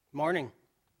Morning.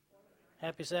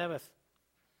 Happy Sabbath.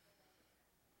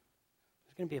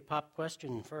 There's going to be a pop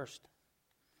question first.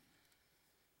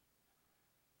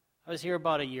 I was here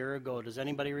about a year ago. Does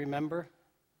anybody remember?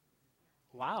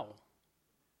 Wow.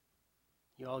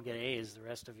 You all get A's. The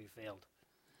rest of you failed.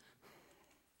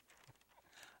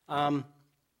 I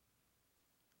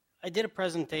did a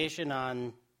presentation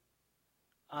on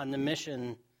the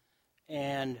mission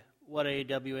and what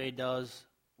AWA does,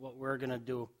 what we're going to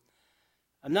do.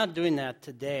 I'm not doing that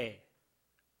today.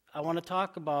 I want to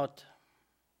talk about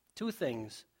two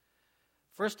things.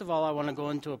 First of all, I want to go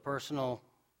into a personal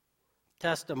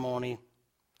testimony,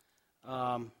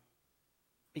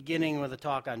 beginning with a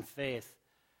talk on faith.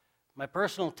 My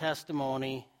personal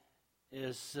testimony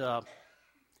is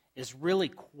really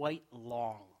quite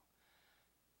long,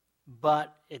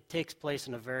 but it takes place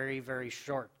in a very, very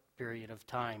short period of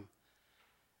time.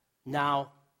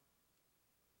 Now,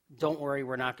 don't worry,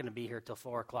 we're not going to be here till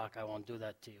 4 o'clock. I won't do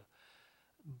that to you.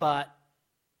 But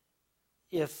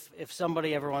if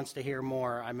somebody ever wants to hear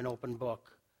more, I'm an open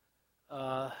book.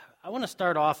 I want to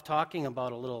start off talking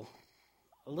about a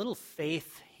little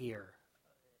faith here,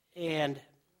 and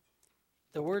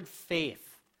the word faith.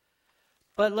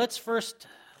 But let's first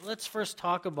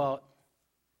talk about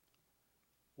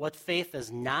what faith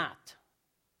is not.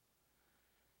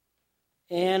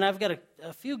 And I've got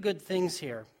a few good things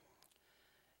here.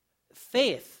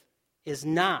 Faith is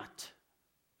not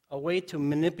a way to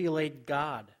manipulate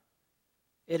God.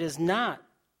 It is not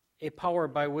a power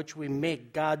by which we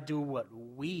make God do what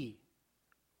we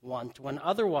want, when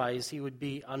otherwise he would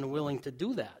be unwilling to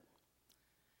do that.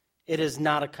 It is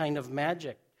not a kind of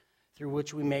magic through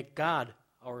which we make God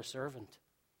our servant.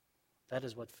 That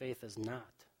is what faith is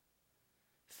not.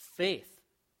 Faith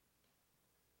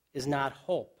is not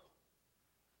hope,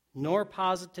 nor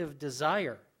positive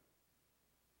desire.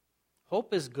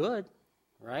 Hope is good,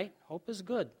 right? Hope is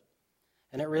good.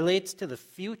 And it relates to the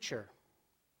future.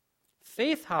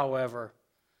 Faith, however,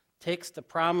 takes the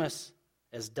promise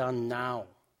as done now.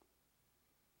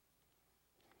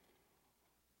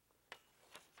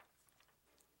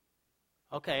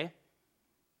 Okay,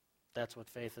 that's what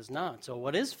faith is not. So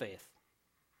what is faith?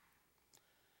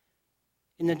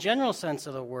 In the general sense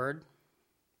of the word,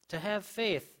 to have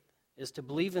faith is to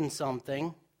believe in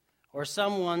something or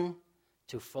someone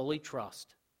to fully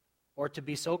trust, or to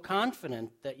be so confident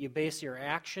that you base your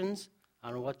actions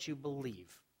on what you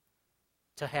believe.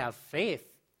 To have faith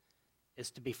is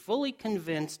to be fully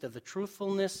convinced of the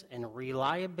truthfulness and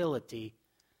reliability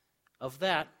of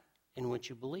that in which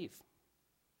you believe.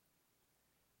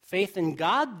 Faith in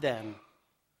God, then,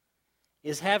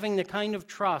 is having the kind of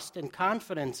trust and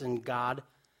confidence in God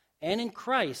and in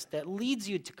Christ that leads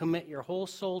you to commit your whole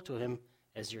soul to Him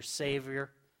as your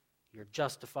Savior, your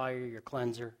justifier, your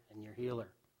cleanser, and your healer.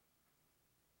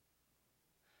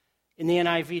 In the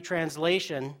NIV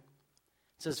translation, it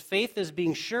says, faith is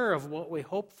being sure of what we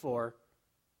hope for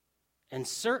and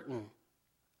certain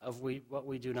of what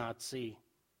we do not see.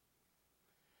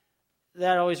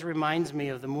 That always reminds me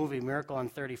of the movie Miracle on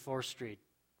 34th Street.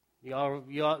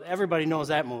 Everybody knows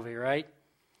that movie, right?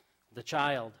 The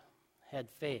child had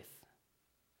faith.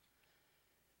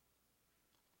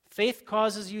 Faith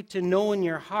causes you to know in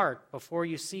your heart before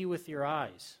you see with your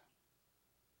eyes.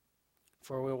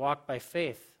 For we walk by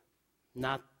faith,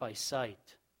 not by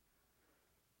sight.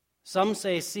 Some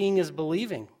say seeing is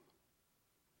believing.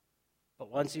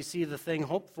 But once you see the thing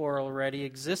hoped for already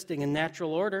existing in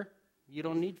natural order, you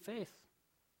don't need faith.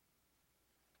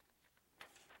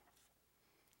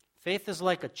 Faith is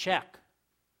like a check.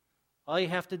 All you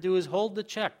have to do is hold the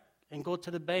check and go to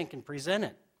the bank and present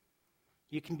it.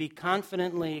 You can be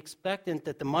confidently expectant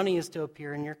that the money is to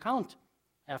appear in your account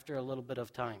after a little bit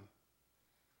of time.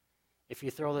 If you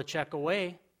throw the check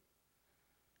away,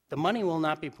 the money will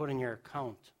not be put in your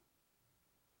account.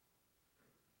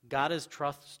 God is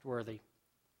trustworthy,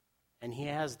 and He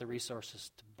has the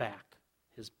resources to back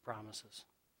His promises.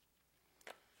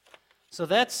 So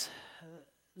that's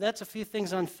a few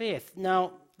things on faith.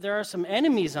 Now, there are some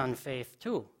enemies on faith,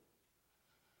 too.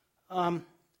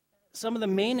 Some of the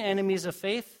main enemies of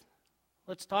faith,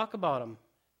 let's talk about them.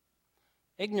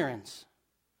 Ignorance.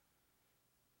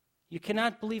 You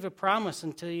cannot believe a promise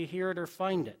until you hear it or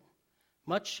find it.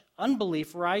 Much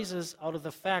unbelief rises out of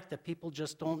the fact that people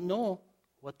just don't know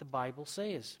what the Bible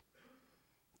says.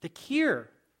 The cure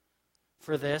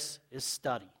for this is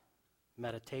study,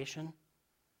 meditation,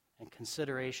 and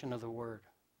consideration of the Word.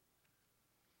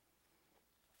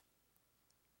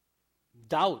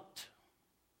 Doubt.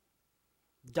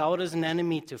 Doubt is an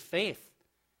enemy to faith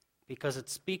because it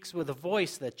speaks with a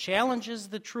voice that challenges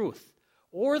the truth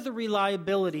or the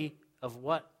reliability of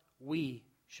what we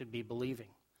should be believing.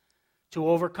 To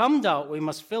overcome doubt, we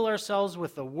must fill ourselves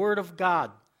with the Word of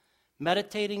God,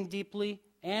 meditating deeply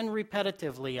and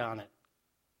repetitively on it.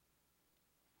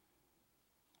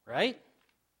 Right?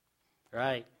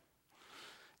 Right.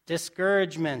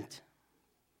 Discouragement.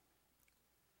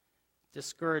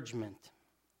 Discouragement.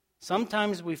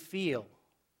 Sometimes we feel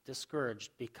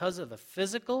discouraged because of the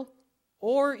physical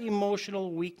or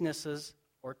emotional weaknesses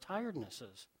or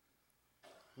tirednesses.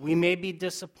 We may be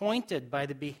disappointed by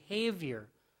the behavior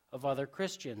of other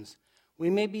Christians. We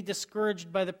may be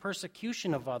discouraged by the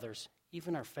persecution of others,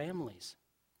 even our families.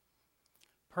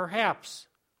 Perhaps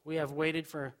we have waited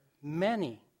for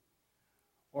many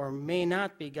or may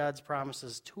not be God's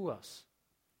promises to us,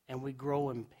 and we grow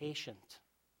impatient.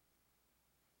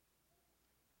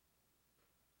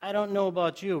 I don't know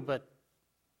about you, but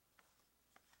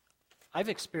I've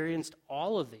experienced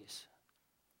all of these.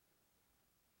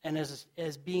 And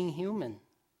as being human,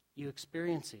 you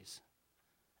experience these.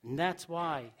 And that's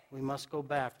why we must go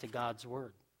back to God's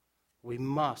Word. We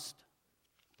must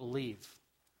believe.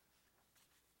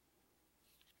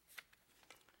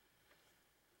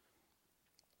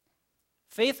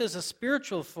 Faith is a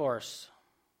spiritual force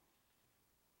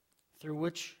through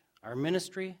which our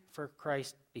ministry for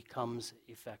Christ becomes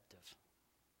effective.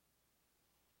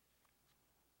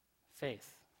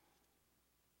 Faith.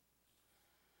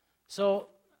 So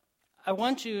I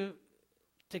want you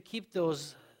to keep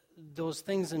those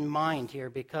things in mind here,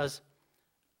 because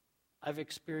I've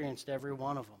experienced every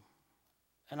one of them.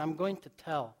 And I'm going to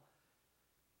tell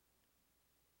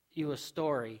you a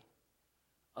story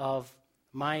of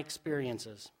my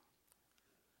experiences.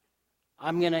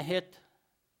 I'm going to hit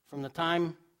from the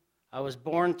time I was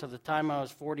born to the time I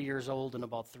was 40 years old in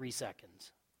about 3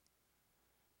 seconds.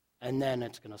 And then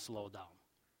it's going to slow down.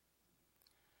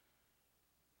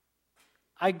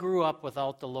 I grew up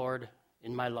without the Lord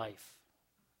in my life.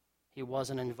 He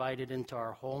wasn't invited into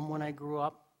our home when I grew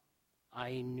up.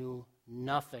 I knew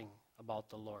nothing about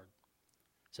the Lord.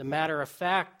 As a matter of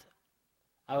fact,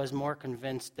 I was more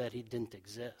convinced that he didn't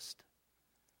exist.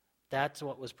 That's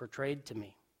what was portrayed to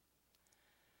me.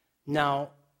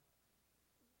 Now,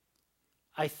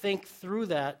 I think through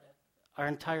that, our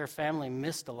entire family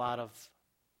missed a lot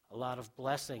of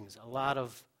blessings, a lot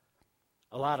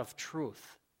of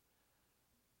truth.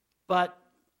 But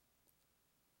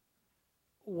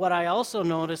what I also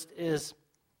noticed is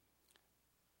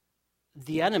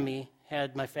the enemy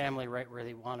had my family right where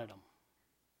they wanted them.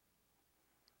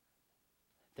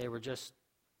 They were just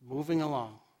moving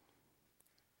along.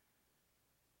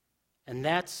 And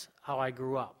that's how I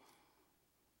grew up.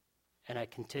 And I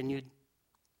continued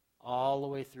all the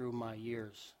way through my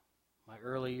years, my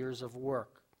early years of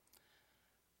work.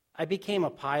 I became a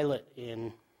pilot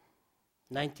in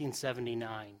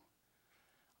 1979.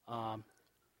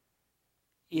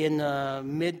 In the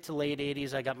mid to late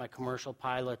 80s, I got my commercial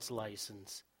pilot's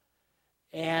license.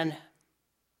 And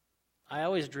I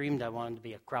always dreamed I wanted to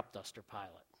be a crop duster pilot.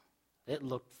 It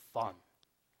looked fun.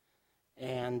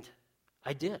 And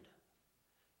I did.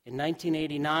 In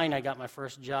 1989, I got my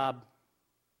first job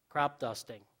crop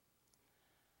dusting.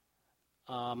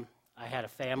 I had a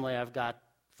family. I've got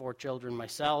 4 children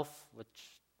myself, which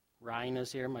Ryan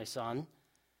is here, my son.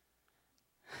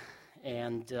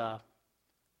 And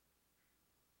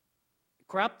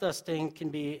crop dusting can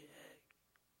be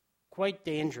quite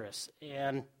dangerous.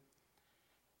 And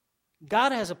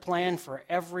God has a plan for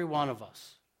every one of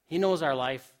us. He knows our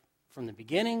life from the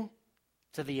beginning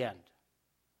to the end.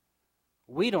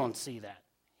 We don't see that.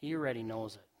 He already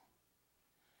knows it.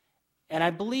 And I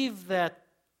believe that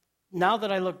now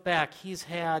that I look back, he's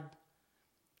had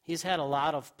a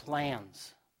lot of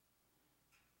plans.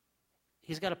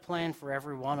 He's got a plan for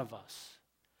every one of us.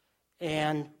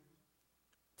 And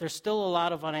there's still a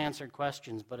lot of unanswered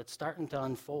questions, but it's starting to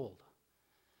unfold.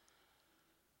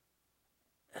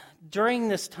 During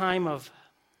this time of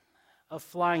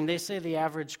flying, they say the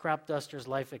average crop duster's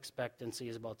life expectancy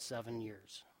is about 7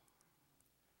 years.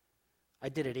 I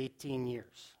did it 18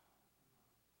 years.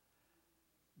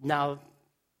 Now,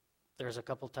 there's a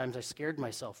couple times I scared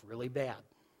myself really bad.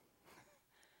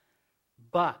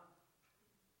 But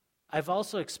I've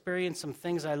also experienced some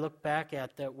things I look back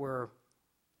at that were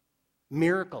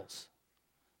miracles,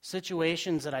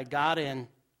 situations that I got in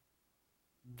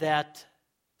that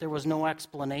there was no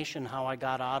explanation how I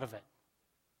got out of it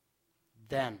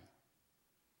then.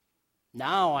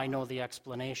 Now I know the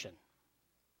explanation.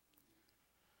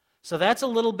 So that's a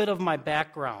little bit of my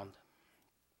background.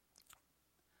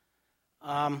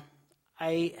 I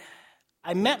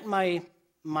met my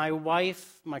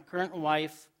wife, my current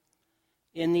wife,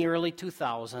 in the early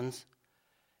 2000s,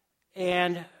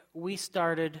 and we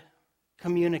started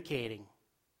communicating.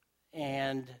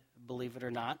 And believe it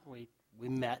or not, we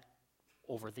met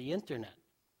over the internet,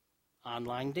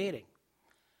 online dating.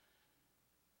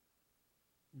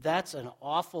 That's an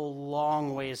awful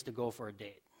long ways to go for a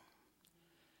date.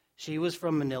 She was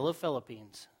from Manila,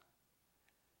 Philippines.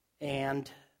 And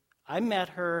I met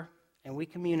her, and we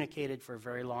communicated for a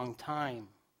very long time.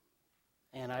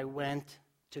 And I went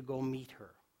to go meet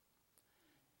her.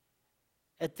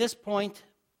 At this point,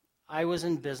 I was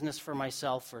in business for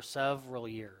myself for several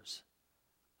years.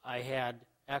 I had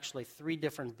actually 3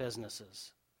 different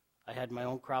businesses. I had my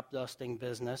own crop dusting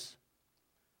business,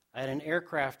 I had an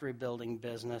aircraft rebuilding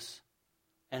business,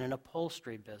 and an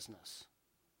upholstery business.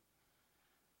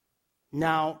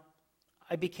 Now,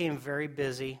 I became very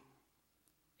busy,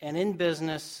 and in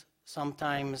business,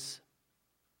 sometimes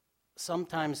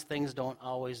things don't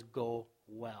always go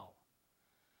well.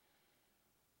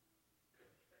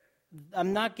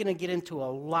 I'm not going to get into a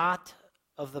lot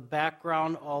of the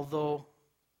background, although,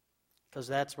 because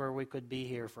that's where we could be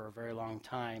here for a very long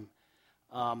time.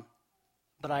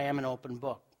 But I am an open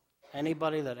book.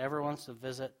 Anybody that ever wants to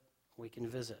visit, we can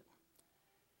visit.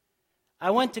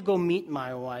 I went to go meet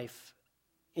my wife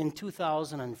in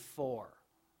 2004.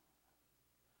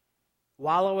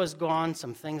 While I was gone,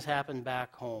 some things happened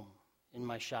back home in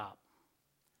my shop.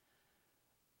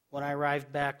 When I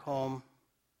arrived back home,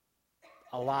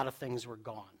 a lot of things were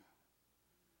gone.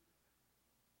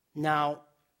 Now,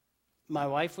 my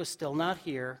wife was still not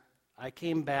here. I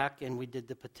came back and we did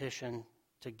the petition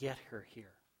to get her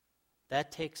here.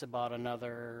 That takes about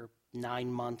another 9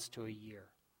 months to a year.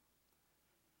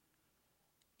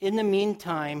 In the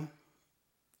meantime,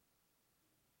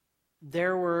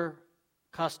 there were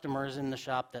customers in the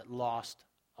shop that lost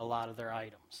a lot of their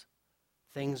items.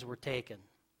 Things were taken.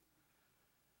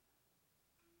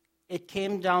 It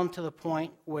came down to the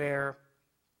point where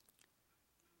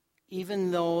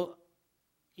even though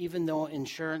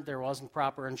insurance, there wasn't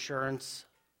proper insurance,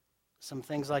 some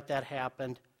things like that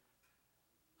happened,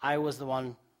 I was the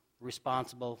one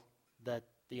responsible that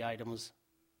the items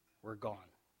were gone.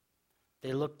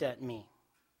 They looked at me.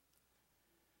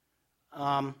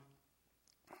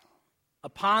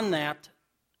 Upon that,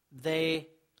 they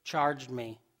charged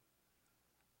me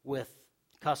with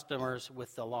customers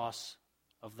with the loss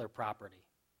of their property.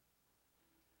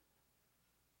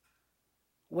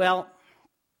 Well,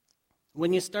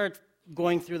 when you start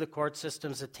going through the court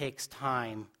systems, it takes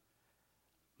time.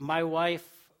 My wife,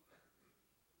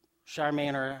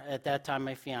 Charmaine, or at that time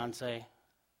my fiance,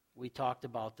 we talked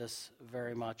about this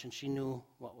very much, and she knew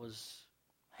what was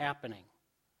happening.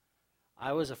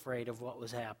 I was afraid of what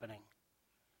was happening.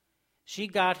 She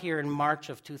got here in March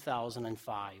of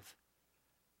 2005,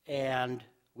 and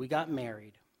we got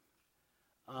married.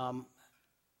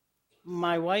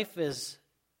 My wife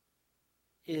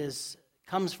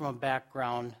comes from a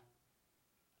background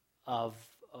of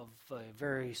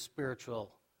very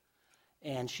spiritual,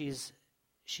 and she's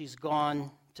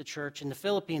gone to church. In the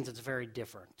Philippines, it's very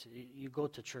different. You go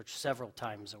to church several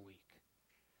times a week,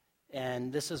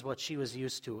 and this is what she was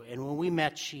used to. And when we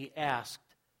met, she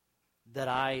asked that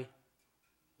I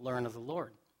learn of the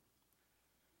Lord,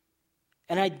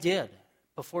 and I did.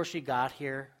 Before she got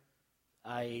here,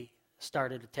 I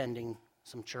started attending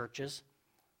some churches,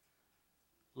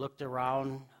 looked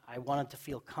around. I wanted to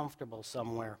feel comfortable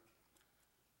somewhere.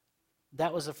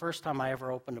 That was the first time I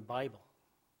ever opened a Bible.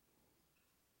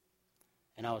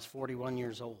 And I was 41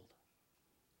 years old.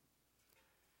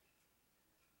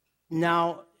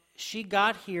 Now, she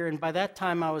got here, and by that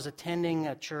time I was attending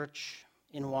a church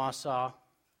in Wausau.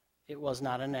 It was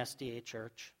not an SDA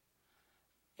church.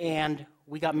 And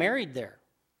we got married there.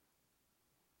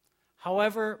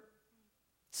 However,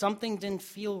 something didn't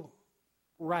feel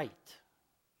right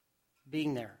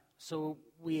being there. So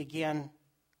we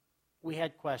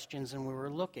had questions, and we were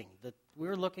looking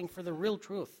for the real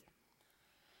truth.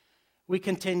 We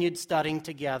continued studying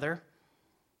together,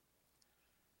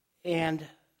 and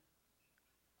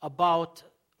about,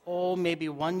 maybe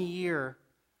 1 year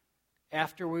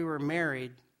after we were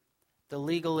married, the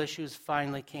legal issues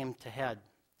finally came to head.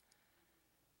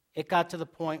 It got to the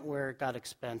point where it got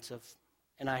expensive,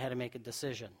 and I had to make a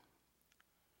decision.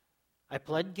 I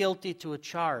pled guilty to a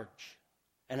charge,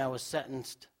 and I was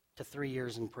sentenced to 3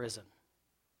 years in prison,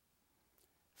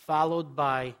 followed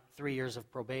by 3 years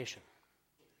of probation.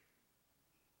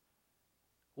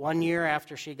 1 year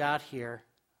after she got here,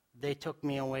 they took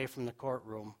me away from the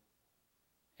courtroom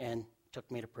and took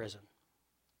me to prison.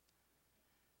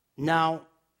 Now,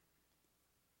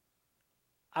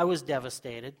 I was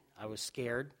devastated. I was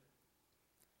scared.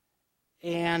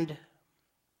 And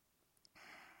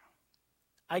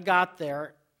I got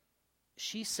there.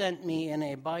 she sent me in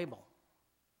a Bible.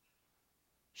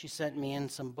 She sent me in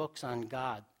some books on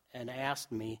God and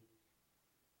asked me,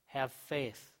 have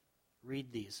faith,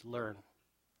 read these, learn.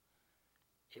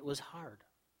 It was hard.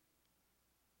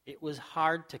 It was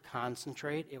hard to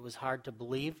concentrate. It was hard to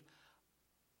believe.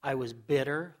 I was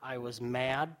bitter. I was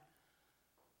mad.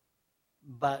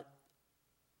 But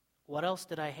what else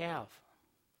did I have?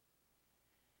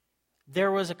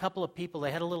 There was a couple of people,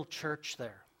 they had a little church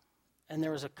there. And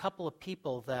there was a couple of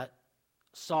people that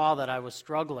saw that I was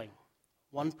struggling.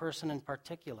 One person in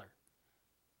particular.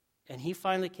 And he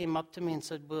finally came up to me and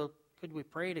said, well, could we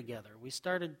pray together? We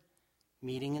started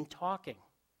meeting and talking.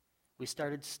 We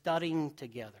started studying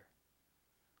together.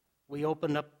 We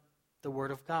opened up the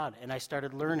Word of God, and I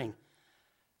started learning.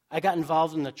 I got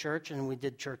involved in the church, and we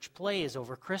did church plays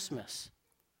over Christmas.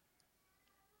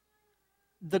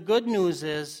 The good news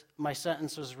is my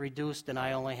sentence was reduced, and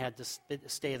I only had to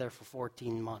stay there for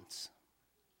 14 months.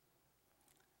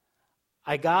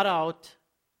 I got out,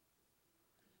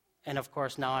 and of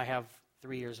course now I have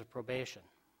 3 years of probation.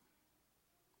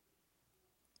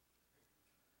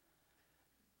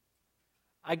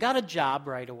 I got a job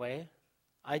right away.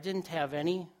 I didn't have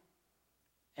any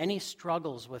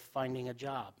struggles with finding a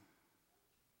job.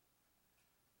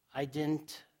 I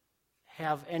didn't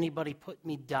have anybody put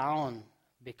me down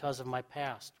because of my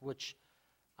past, which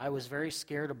I was very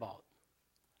scared about.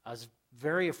 I was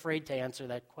very afraid to answer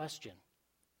that question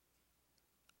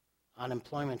on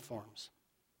employment forms.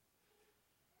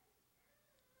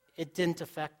 It didn't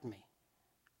affect me.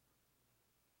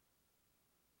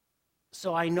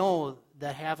 So I know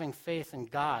that having faith in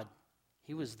God,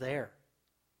 He was there.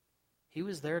 He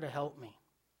was there to help me.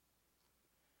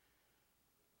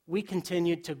 We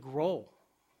continued to grow.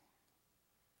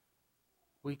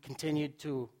 We continued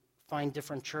to find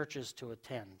different churches to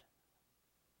attend.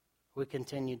 We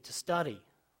continued to study.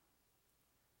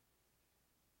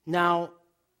 Now,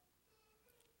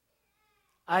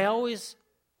 I always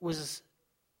was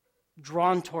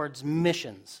drawn towards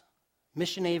missions,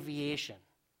 mission aviation.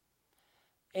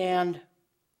 And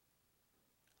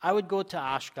I would go to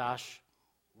Oshkosh.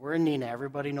 We're in Neenah.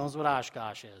 Everybody knows what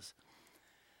Oshkosh is.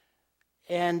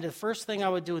 And the first thing I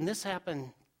would do, and this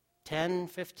happened 10,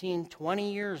 15,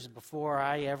 20 years before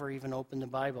I ever even opened the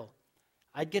Bible,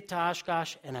 I'd get to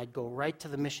Oshkosh and I'd go right to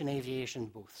the mission aviation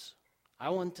booths. I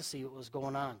wanted to see what was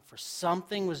going on, for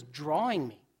something was drawing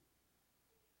me.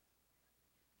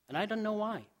 And I don't know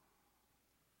why.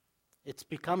 It's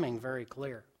becoming very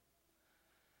clear.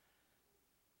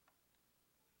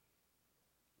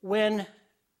 When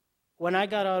I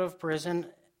got out of prison,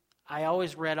 I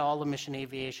always read all the mission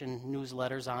aviation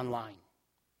newsletters online.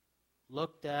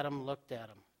 Looked at them.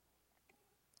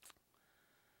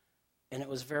 And it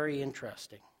was very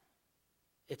interesting.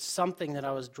 It's something that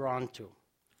I was drawn to.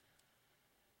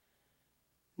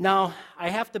 Now, I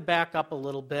have to back up a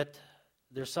little bit.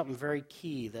 There's something very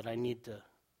key that I need to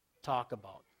talk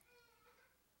about.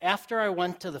 After I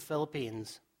went to the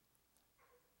Philippines,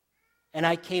 and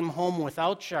I came home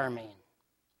without Charmaine.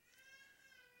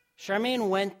 Charmaine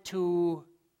went to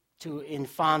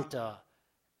Infanta,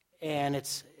 and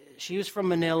she was from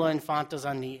Manila. Infanta's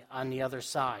on the other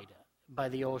side, by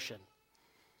the ocean.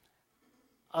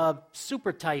 A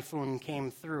super typhoon came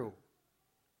through,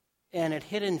 and it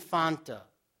hit Infanta,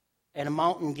 and a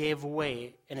mountain gave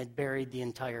way, and it buried the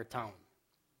entire town.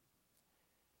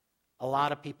 A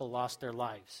lot of people lost their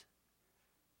lives.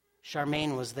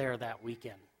 Charmaine was there that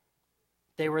weekend.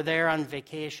 They were there on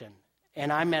vacation,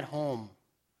 and I'm at home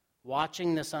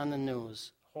watching this on the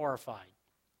news, horrified.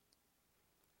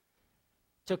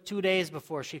 It took 2 days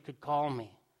before she could call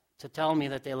me to tell me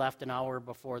that they left an hour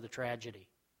before the tragedy.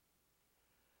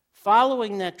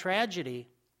 Following that tragedy,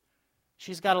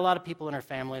 she's got a lot of people in her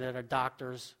family that are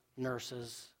doctors,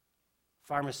 nurses,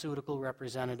 pharmaceutical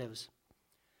representatives.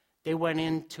 They went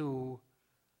in to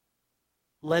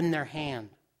lend their hand,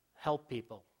 help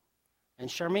people. And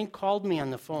Charmaine called me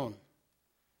on the phone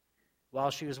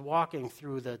while she was walking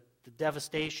through the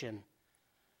devastation.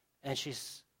 And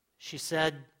she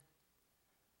said,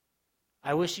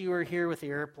 I wish you were here with the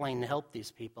airplane to help these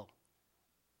people.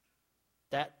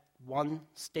 That one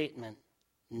statement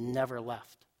never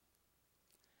left.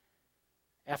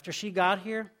 After she got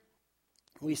here,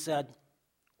 we said,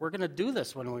 we're going to do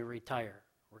this when we retire.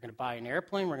 We're going to buy an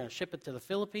airplane, we're going to ship it to the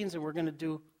Philippines, and we're going to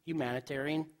do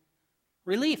humanitarian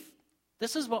relief.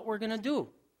 This is what we're going to do.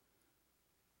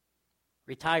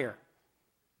 Retire.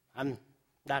 I'm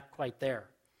not quite there.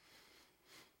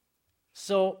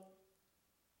 So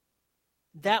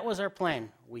that was our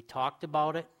plan. We talked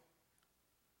about it.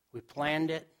 We planned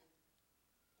it.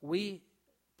 We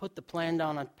put the plan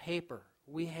down on paper.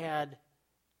 We had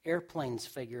airplanes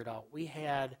figured out. We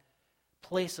had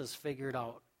places figured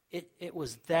out. It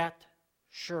was that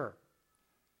sure.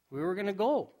 We were going to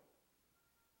go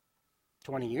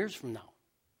 20 years from now.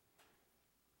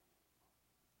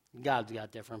 God's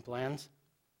got different plans.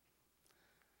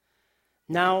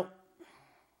 Now,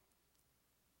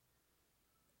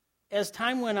 as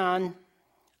time went on,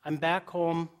 I'm back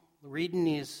home reading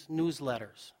these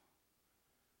newsletters.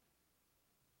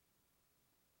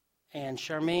 And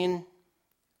Charmaine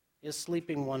is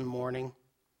sleeping one morning,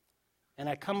 and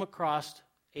I come across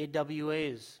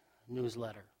AWA's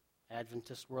newsletter,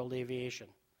 Adventist World Aviation.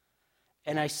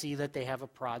 And I see that they have a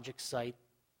project site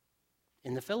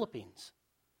in the Philippines.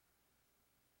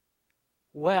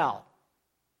 Well,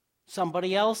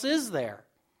 somebody else is there.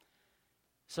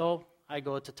 So I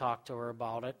go to talk to her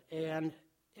about it, and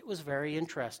it was very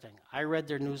interesting. I read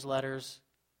their newsletters,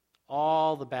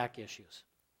 all the back issues.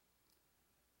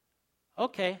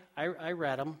 Okay, I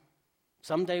read them.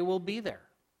 Someday we'll be there.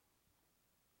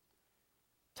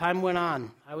 Time went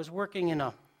on. I was working in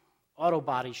an auto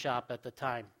body shop at the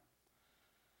time.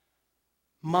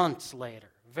 Months later,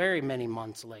 very many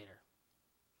months later,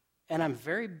 and I'm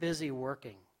very busy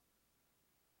working.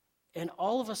 And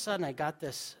all of a sudden, I got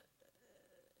this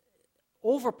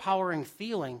overpowering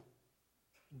feeling,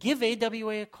 give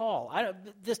AWA a call. I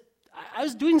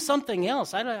was doing something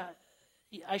else.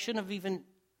 I shouldn't have even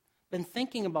been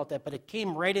thinking about that, but it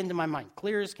came right into my mind,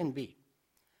 clear as can be.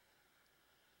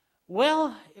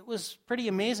 Well, it was pretty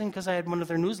amazing because I had one of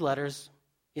their newsletters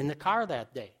in the car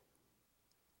that day.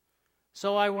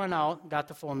 So I went out, got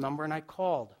the phone number, and I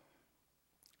called.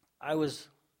 I was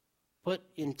put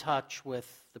in touch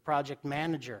with the project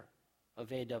manager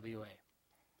of AWA.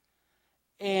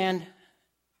 And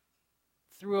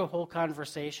through a whole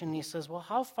conversation, he says, well,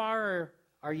 how far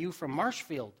are you from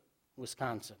Marshfield,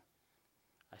 Wisconsin?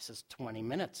 I says, 20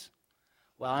 minutes.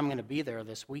 Well, I'm going to be there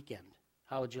this weekend.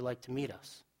 How would you like to meet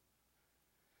us?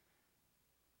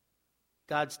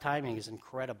 God's timing is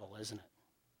incredible, isn't it?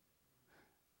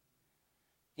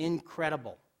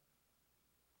 Incredible.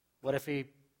 What if he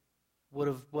would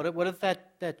have? What if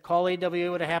that call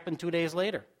AWA would have happened 2 days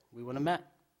later? We would have met.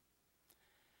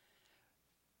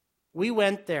 We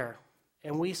went there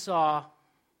and we saw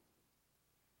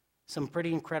some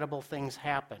pretty incredible things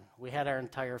happen. We had our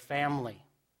entire family.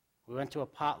 We went to a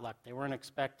potluck. They weren't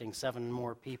expecting 7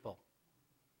 more people.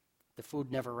 The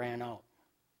food never ran out.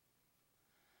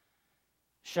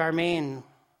 Charmaine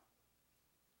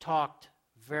talked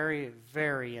very,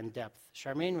 very in depth.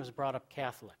 Charmaine was brought up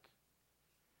Catholic,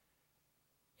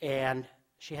 and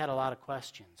she had a lot of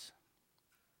questions.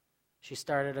 She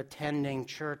started attending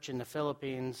church in the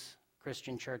Philippines,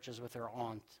 Christian churches, with her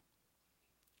aunt.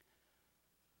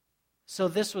 So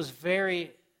this was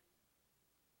very,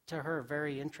 to her,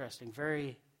 very interesting,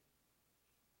 very,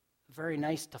 very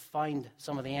nice to find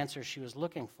some of the answers she was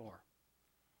looking for.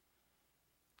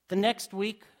 The next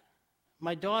week,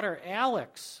 my daughter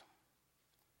Alex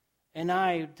and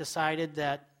I decided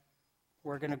that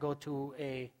we're going to go to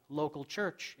a local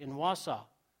church in Wausau,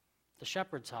 the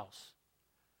Shepherd's House.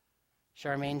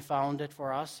 Charmaine found it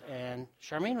for us, and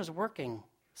Charmaine was working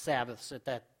Sabbaths at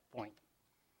that point.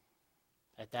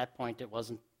 At that point, it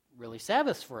wasn't really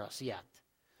Sabbaths for us yet.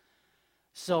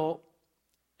 So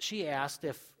she asked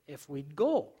if we'd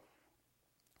go.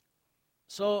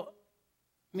 So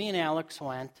me and Alex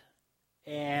went,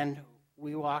 and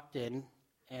we walked in,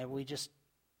 and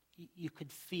you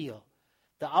could feel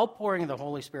the outpouring of the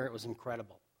Holy Spirit was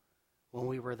incredible when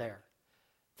we were there.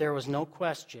 There was no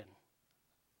question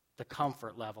the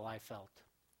comfort level I felt.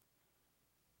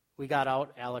 We got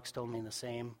out, Alex told me the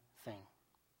same thing.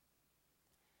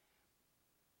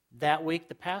 That week,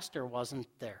 the pastor wasn't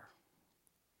there.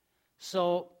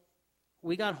 So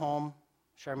we got home.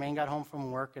 Charmaine got home from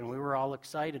work, and we were all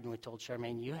excited, and we told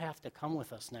Charmaine, you have to come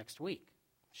with us next week.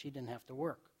 She didn't have to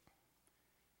work.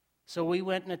 So we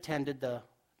went and attended the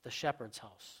Shepherd's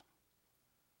House.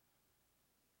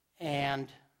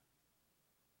 And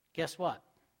guess what?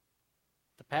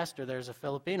 The pastor there's a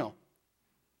Filipino.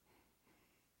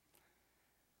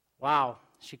 Wow,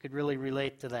 she could really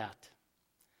relate to that.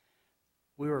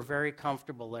 We were very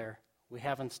comfortable there. We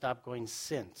haven't stopped going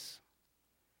since.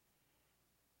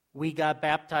 We got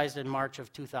baptized in March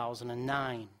of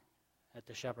 2009 at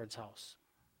the Shepherd's House.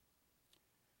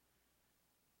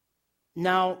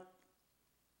 Now,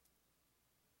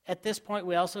 at this point,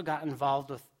 we also got involved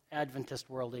with Adventist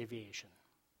World Aviation.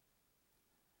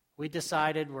 We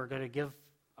decided we're going to give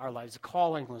our lives. The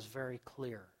calling was very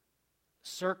clear.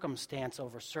 Circumstance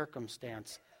over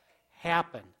circumstance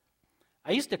happened.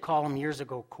 I used to call them years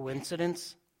ago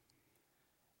coincidence.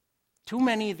 Too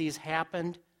many of these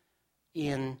happened,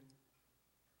 in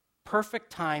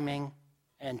perfect timing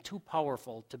and too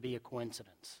powerful to be a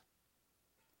coincidence.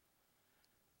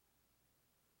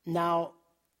 Now,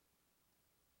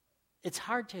 it's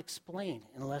hard to explain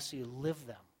unless you live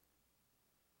them.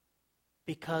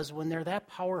 Because when they're that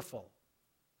powerful,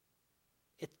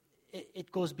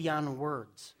 it goes beyond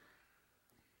words.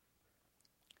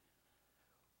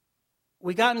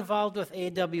 We got involved with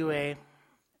AWA,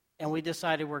 and we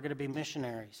decided we're going to be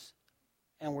missionaries,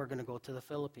 and we're going to go to the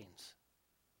Philippines.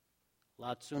 A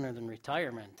lot sooner than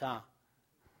retirement, huh?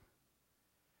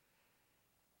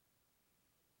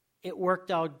 It worked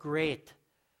out great.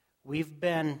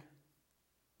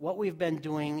 What we've been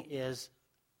doing is,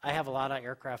 I have a lot of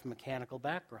aircraft mechanical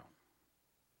background.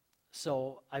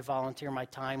 So I volunteer my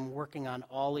time working on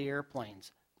all the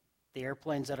airplanes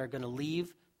that are going to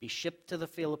leave, be shipped to the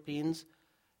Philippines,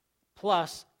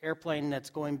 plus airplane that's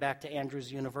going back to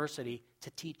Andrews University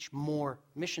to teach more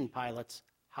mission pilots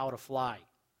how to fly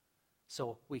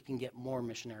so we can get more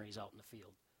missionaries out in the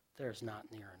field. There's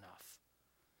not near enough.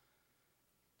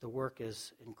 The work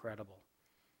is incredible.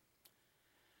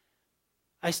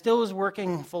 I still was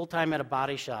working full-time at a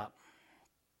body shop.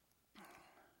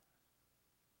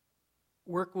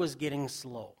 Work was getting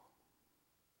slow.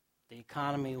 The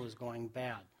economy was going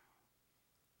bad.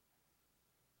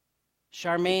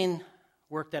 Charmaine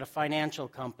worked at a financial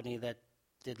company that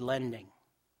did lending.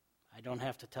 I don't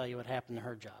have to tell you what happened to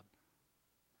her job.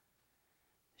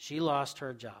 She lost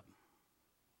her job.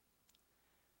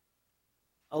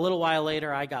 A little while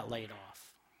later, I got laid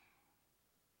off.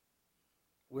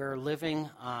 We're living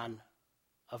on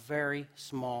a very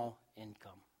small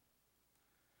income.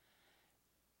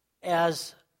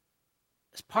 As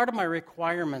part of my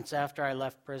requirements after I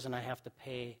left prison, I have to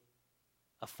pay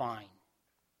a fine.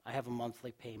 I have a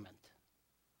monthly payment.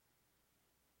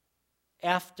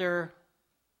 After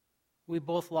we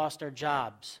both lost our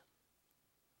jobs,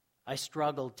 I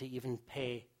struggled to even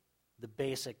pay the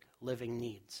basic living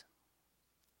needs.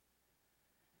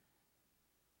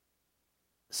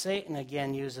 Satan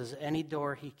again uses any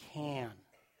door he can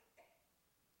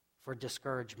for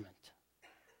discouragement,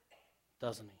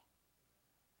 doesn't he?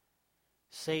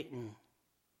 Satan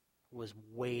was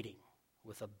waiting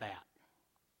with a bat.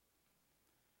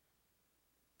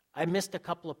 I missed a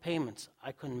couple of payments.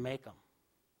 I couldn't make them.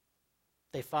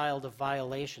 They filed a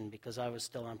violation because I was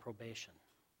still on probation.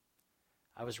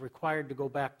 I was required to go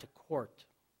back to court.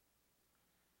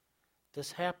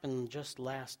 This happened just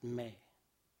last May.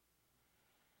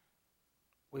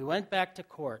 We went back to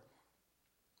court,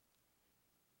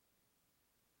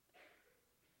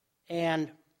 and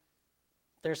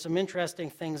there's some interesting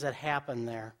things that happened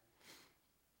there.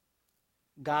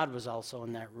 God was also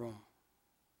in that room.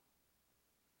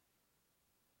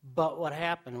 But what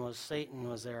happened was Satan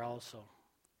was there also.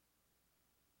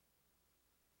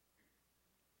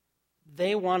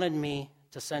 They wanted me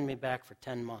to send me back for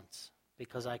 10 months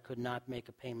because I could not make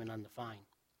a payment on the fine.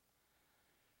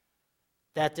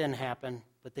 That didn't happen,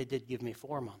 but they did give me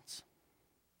 4 months.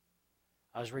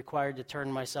 I was required to turn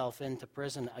myself into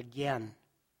prison again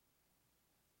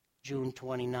June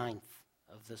 29th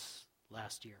of this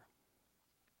last year.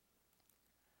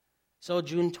 So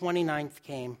June 29th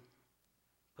came,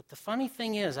 but the funny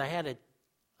thing is I had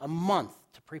a month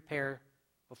to prepare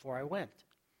before I went.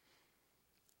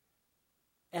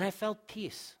 And I felt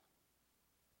peace.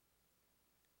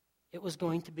 It was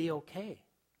going to be okay.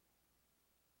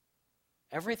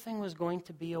 Everything was going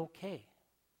to be okay.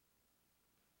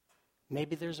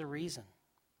 Maybe there's a reason.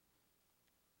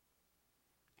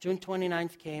 June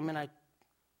 29th came and I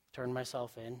turned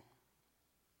myself in.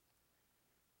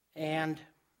 And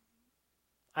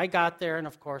I got there, and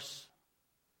of course,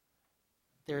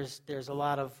 there's a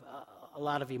lot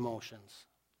of emotions.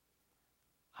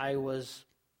 I was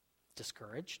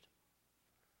discouraged.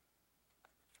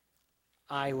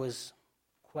 I was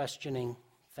questioning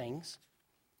things.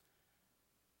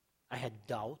 I had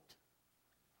doubt.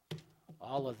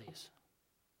 All of these.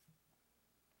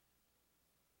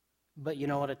 But you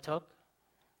know what it took?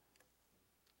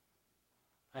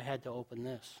 I had to open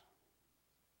this.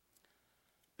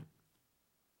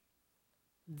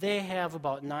 They have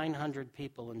about 900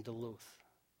 people in Duluth.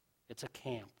 It's a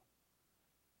camp.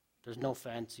 There's no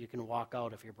fence. You can walk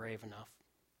out if you're brave enough.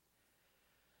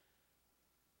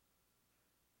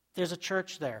 There's a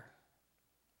church there,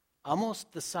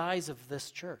 almost the size of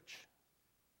this church.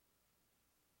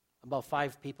 About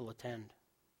 5 people attend.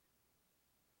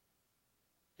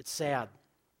 It's sad.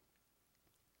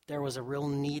 There was a real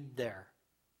need there.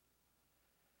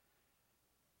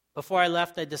 Before I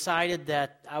left, I decided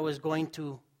that I was going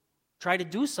to try to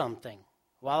do something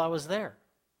while I was there.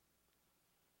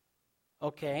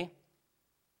 Okay,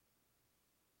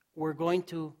 we're going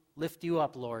to lift you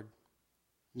up, Lord,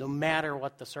 no matter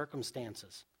what the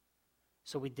circumstances.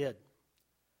 So we did.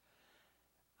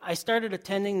 I started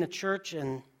attending the church,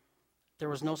 and there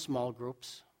was no small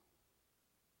groups.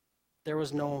 There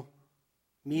was no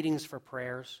meetings for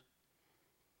prayers.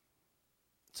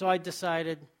 So I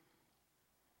decided,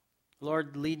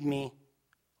 Lord, lead me.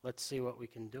 Let's see what we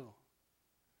can do.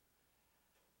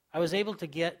 I was able to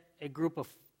get a group of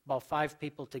about 5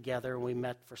 people together, and we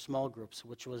met for small groups,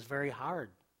 which was very hard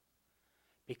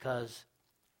because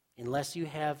unless you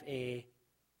have a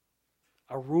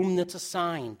room that's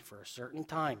assigned for a certain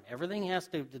time, everything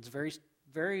it's very,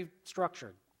 very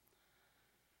structured.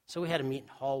 So we had to meet in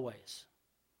hallways,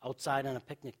 outside on a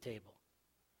picnic table,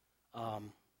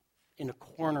 in a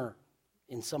corner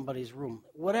in somebody's room,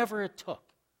 whatever it took.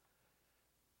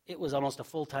 It was almost a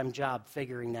full-time job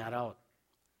figuring that out.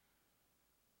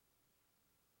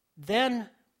 Then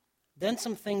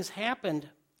some things happened.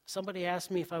 Somebody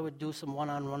asked me if I would do some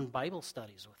one-on-one Bible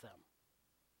studies with them.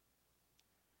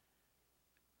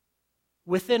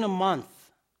 Within a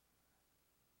month,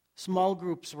 small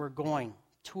groups were going,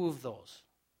 2 of those.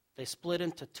 They split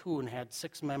into 2 and had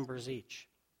 6 members each.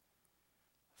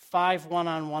 5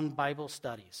 one-on-one Bible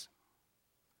studies.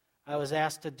 I was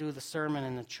asked to do the sermon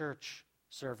in the church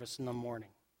service in the morning.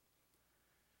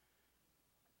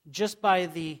 Just by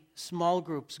the small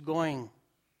groups going,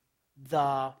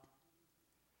 the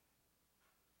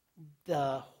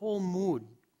whole mood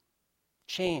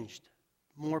changed.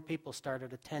 More people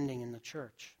started attending in the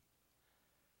church.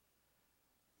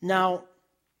 Now,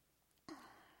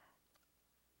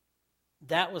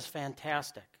 that was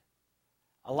fantastic.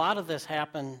 A lot of this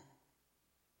happened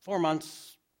 4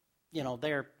 months,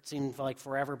 there seemed like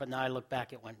forever, but now I look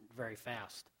back, it went very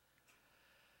fast.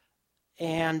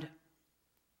 And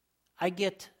I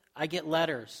get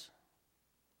letters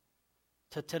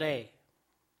to today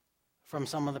from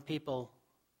some of the people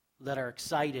that are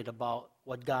excited about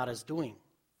what God is doing.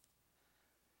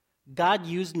 God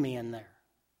used me in there.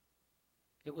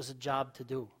 It was a job to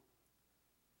do.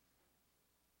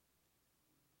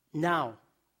 Now,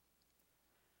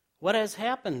 what has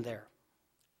happened there?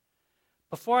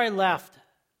 Before I left,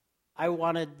 I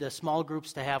wanted the small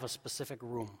groups to have a specific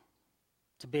room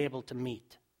to be able to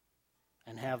meet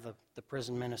and have the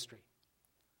prison ministry.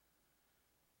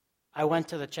 I went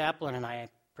to the chaplain and I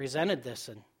presented this,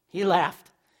 and he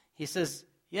laughed. He says,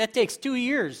 "Yeah, it takes 2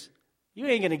 years. You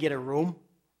ain't going to get a room."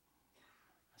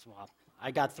 I said, "Well,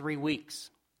 I got 3 weeks."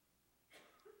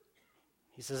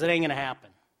 He says, "It ain't going to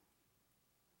happen."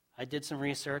 I did some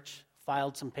research,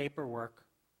 filed some paperwork.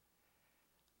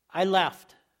 I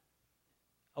left.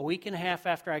 A week and a half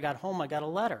after I got home, I got a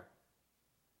letter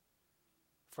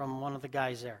from one of the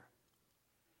guys there.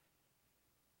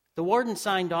 The warden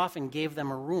signed off and gave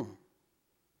them a room.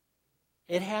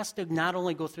 It has to not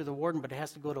only go through the warden, but it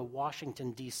has to go to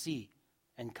Washington, D.C.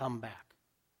 and come back.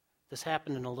 This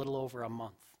happened in a little over a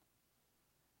month,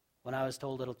 when I was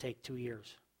told it'll take 2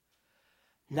 years.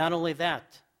 Not only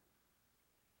that,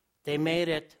 they made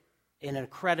it an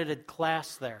accredited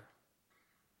class there.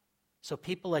 So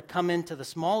people that come into the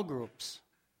small groups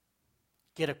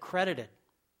get accredited.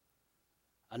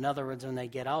 In other words, when they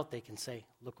get out, they can say,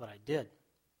 "Look what I did."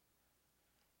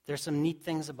 There's some neat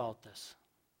things about this.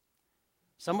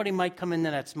 Somebody might come into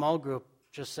that small group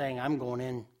just saying, "I'm going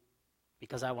in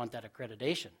because I want that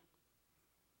accreditation."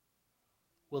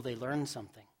 Will they learn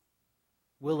something?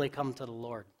 Will they come to the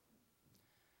Lord?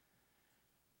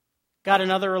 Got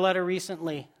another letter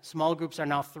recently. Small groups are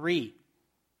now 3.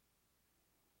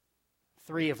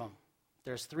 3 of them.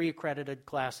 There's 3 accredited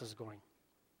classes going.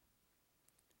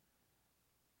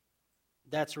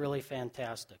 That's really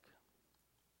fantastic.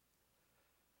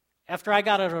 After I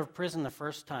got out of prison the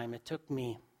first time,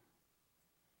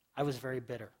 I was very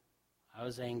bitter. I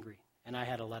was angry, and I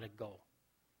had to let it go.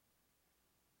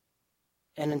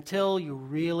 And until you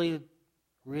really,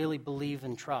 really believe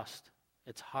and trust,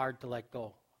 it's hard to let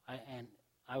go. And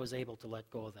I was able to let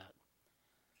go of that.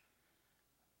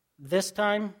 This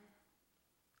time,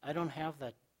 I don't have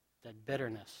that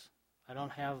bitterness. I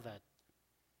don't have that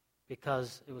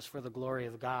because it was for the glory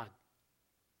of God.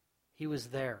 He was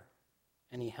there,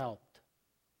 and He helped.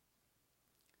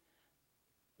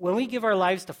 When we give our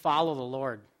lives to follow the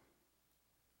Lord,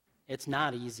 it's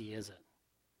not easy, is it?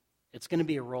 It's going to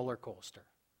be a roller coaster.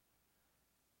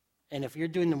 And if you're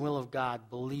doing the will of God,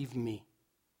 believe me,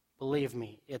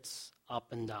 it's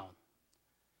up and down.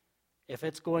 If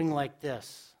it's going like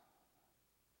this,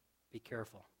 be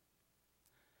careful.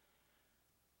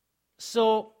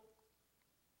 So,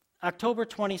 October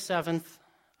 27th,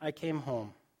 I came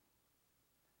home.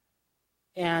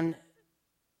 And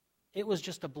it was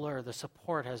just a blur. The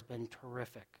support has been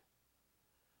terrific.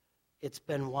 It's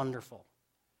been wonderful.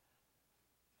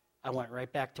 I went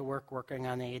right back to work working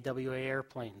on the AWA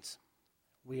airplanes.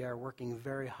 We are working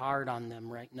very hard on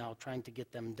them right now, trying to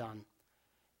get them done.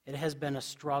 It has been a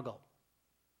struggle.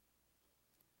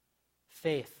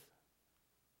 Faith.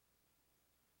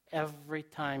 Every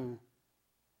time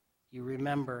you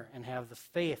remember and have the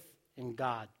faith in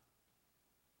God,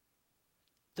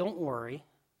 don't worry.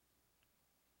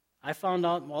 I found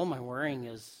out all my worrying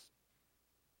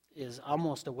is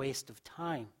almost a waste of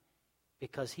time,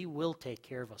 because He will take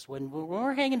care of us. When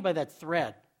we're hanging by that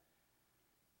thread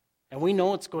and we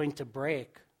know it's going to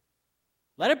break,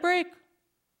 let it break.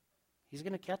 He's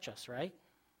going to catch us, right?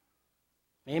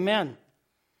 Amen.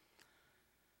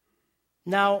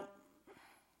 Now,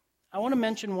 I want to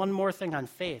mention one more thing on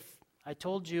faith. I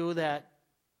told you that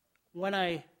when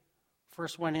I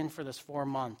first went in for this 4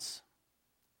 months,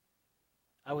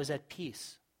 I was at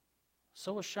peace.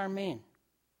 So was Charmaine.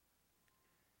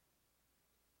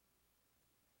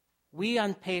 We,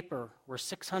 on paper, were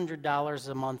 $600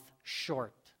 a month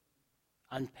short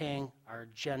on paying our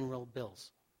general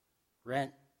bills.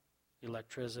 Rent,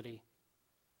 electricity,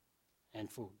 and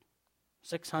food.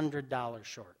 $600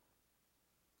 short.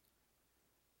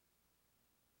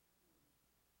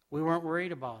 We weren't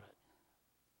worried about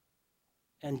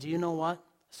it. And do you know what?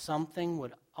 Something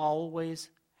would always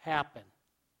happen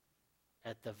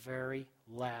at the very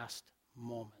last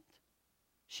moment.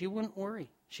 She wouldn't worry.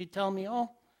 She'd tell me, oh,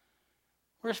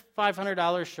 we're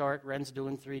 $500 short, rent's due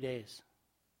in 3 days.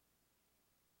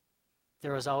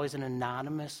 There was always an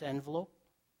anonymous envelope,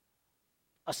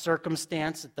 a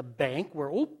circumstance at the bank where,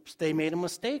 oops, they made a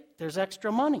mistake, there's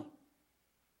extra money.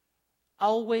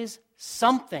 Always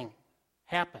something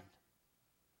happened.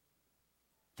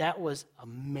 That was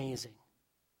amazing.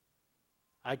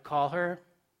 I'd call her,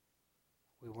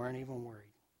 we weren't even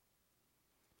worried.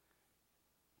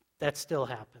 That still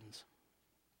happens.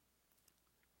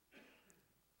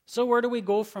 So where do we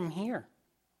go from here?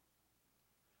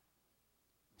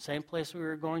 Same place we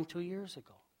were going 2 years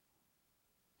ago.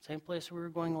 Same place we were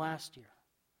going last year.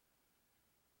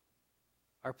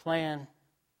 Our plan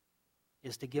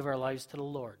is to give our lives to the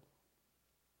Lord.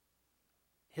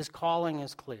 His calling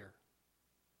is clear.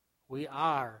 We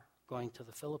are going to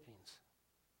the Philippines.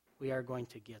 We are going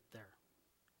to get there.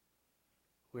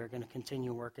 We are going to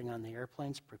continue working on the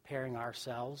airplanes, preparing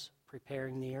ourselves,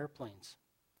 preparing the airplanes.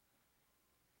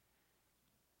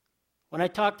 When I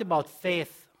talked about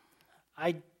faith,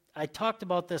 I talked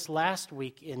about this last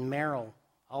week in Merrill.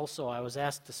 Also, I was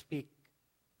asked to speak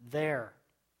there.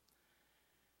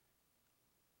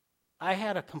 I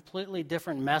had a completely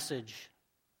different message,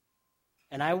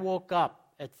 and I woke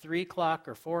up at 3 o'clock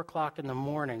or 4 o'clock in the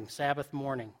morning, Sabbath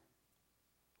morning,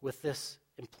 with this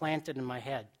implanted in my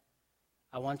head.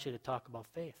 I want you to talk about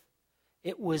faith.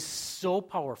 It was so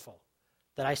powerful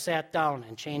that I sat down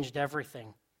and changed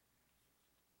everything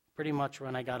pretty much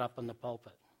when I got up in the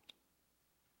pulpit.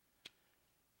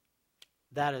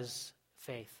 That is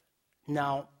faith.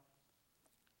 Now,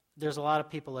 there's a lot of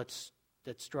people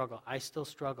that struggle. I still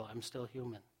struggle. I'm still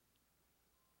human.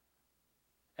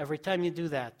 Every time you do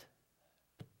that,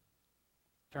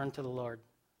 turn to the Lord.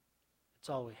 It's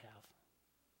all we have.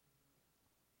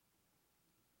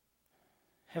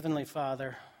 Heavenly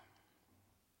Father,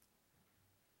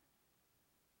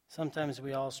 sometimes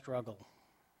we all struggle,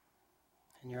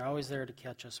 and you're always there to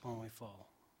catch us when we fall.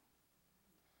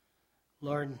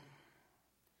 Lord,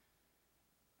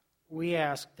 we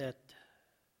ask that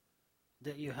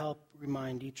you help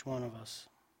remind each one of us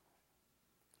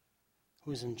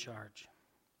who's in charge.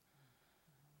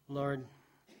 Lord,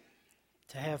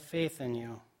 to have faith in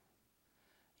you,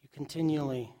 you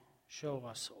continually show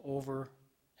us over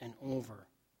and over.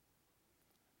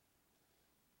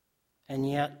 And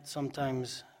yet,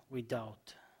 sometimes we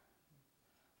doubt.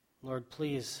 Lord,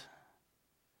 please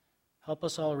help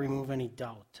us all remove any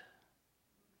doubt.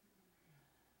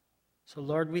 So,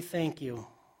 Lord, we thank you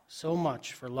so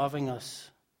much for loving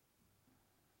us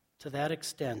to that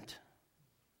extent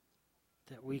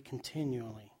that we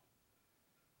continually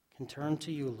can turn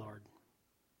to you, Lord,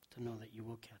 to know that you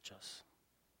will catch us.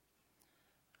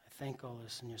 I thank all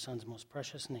this in your Son's most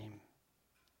precious name.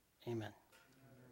 Amen.